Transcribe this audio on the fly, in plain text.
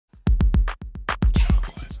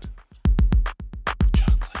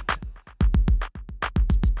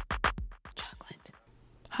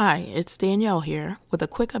Hi, it's Danielle here with a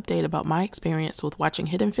quick update about my experience with watching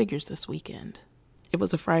Hidden Figures this weekend. It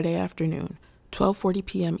was a Friday afternoon, 12:40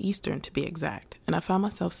 p.m. Eastern to be exact, and I found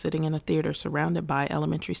myself sitting in a theater surrounded by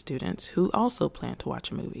elementary students who also planned to watch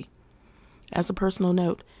a movie. As a personal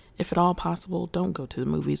note, if at all possible, don't go to the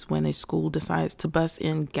movies when a school decides to bus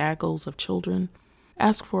in gaggles of children.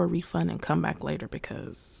 Ask for a refund and come back later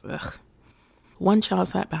because, One child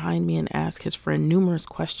sat behind me and asked his friend numerous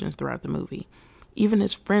questions throughout the movie. Even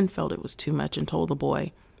his friend felt it was too much and told the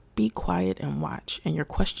boy, "Be quiet and watch, and your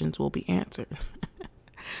questions will be answered."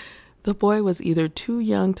 The boy was either too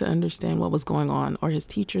young to understand what was going on, or his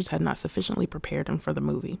teachers had not sufficiently prepared him for the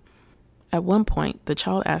movie. At one point, the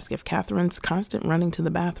child asked if Catherine's constant running to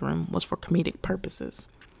the bathroom was for comedic purposes.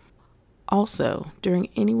 Also, during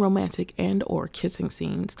any romantic and/or kissing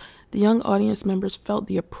scenes, the young audience members felt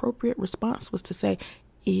the appropriate response was to say,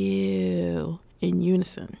 "Ew," in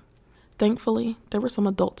unison. Thankfully, there were some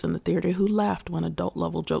adults in the theater who laughed when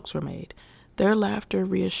adult-level jokes were made. Their laughter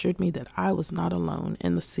reassured me that I was not alone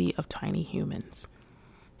in the sea of tiny humans.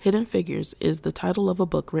 Hidden Figures is the title of a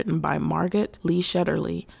book written by Margaret Lee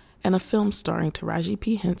Shetterly and a film starring Taraji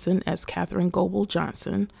P. Henson as Catherine Goble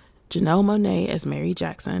Johnson, Janelle Monáe as Mary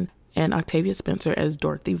Jackson, and Octavia Spencer as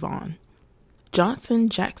Dorothy Vaughan. Johnson,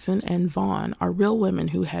 Jackson, and Vaughan are real women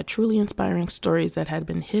who had truly inspiring stories that had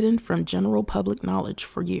been hidden from general public knowledge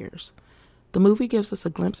for years. The movie gives us a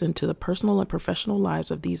glimpse into the personal and professional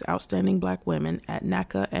lives of these outstanding Black women at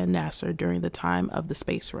NACA and NASA during the time of the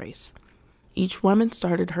space race. Each woman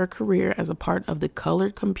started her career as a part of the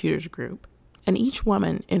Colored Computers Group, and each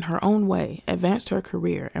woman, in her own way, advanced her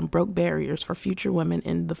career and broke barriers for future women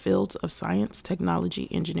in the fields of science, technology,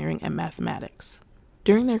 engineering, and mathematics.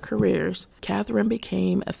 During their careers, Catherine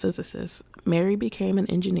became a physicist, Mary became an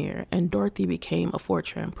engineer, and Dorothy became a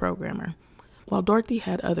Fortran programmer. While Dorothy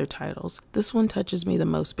had other titles, this one touches me the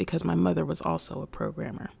most because my mother was also a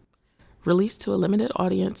programmer. Released to a limited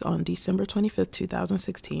audience on December 25,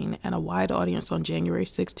 2016, and a wide audience on January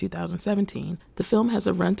 6, 2017, the film has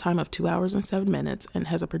a runtime of 2 hours and 7 minutes and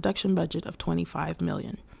has a production budget of $25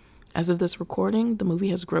 million. As of this recording, the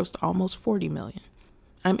movie has grossed almost $40 million.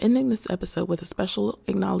 I'm ending this episode with a special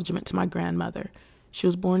acknowledgement to my grandmother. She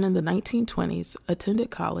was born in the 1920s, attended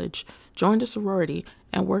college, joined a sorority,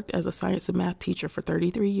 and worked as a science and math teacher for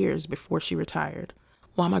 33 years before she retired.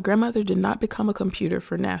 While my grandmother did not become a computer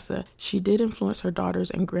for NASA, she did influence her daughters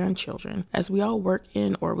and grandchildren, as we all work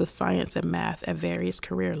in or with science and math at various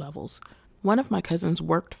career levels. One of my cousins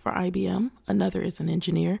worked for IBM, another is an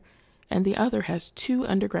engineer, and the other has 2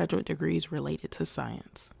 undergraduate degrees related to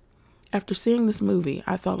science. After seeing this movie,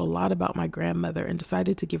 I thought a lot about my grandmother and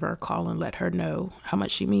decided to give her a call and let her know how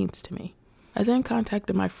much she means to me. I then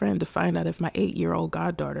contacted my friend to find out if my 8-year-old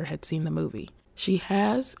goddaughter had seen the movie. She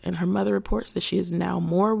has, and her mother reports that she is now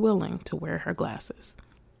more willing to wear her glasses.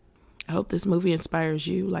 I hope this movie inspires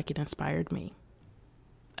you like it inspired me.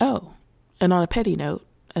 Oh, and on a petty note,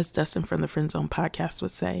 as Dustin from the Friend Zone podcast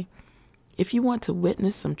would say, if you want to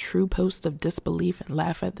witness some true posts of disbelief and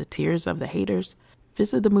laugh at the tears of the haters,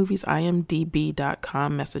 visit the movie's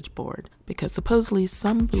imdb.com message board, because supposedly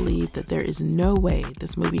some believe that there is no way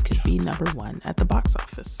this movie could be number 1 at the box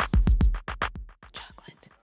office.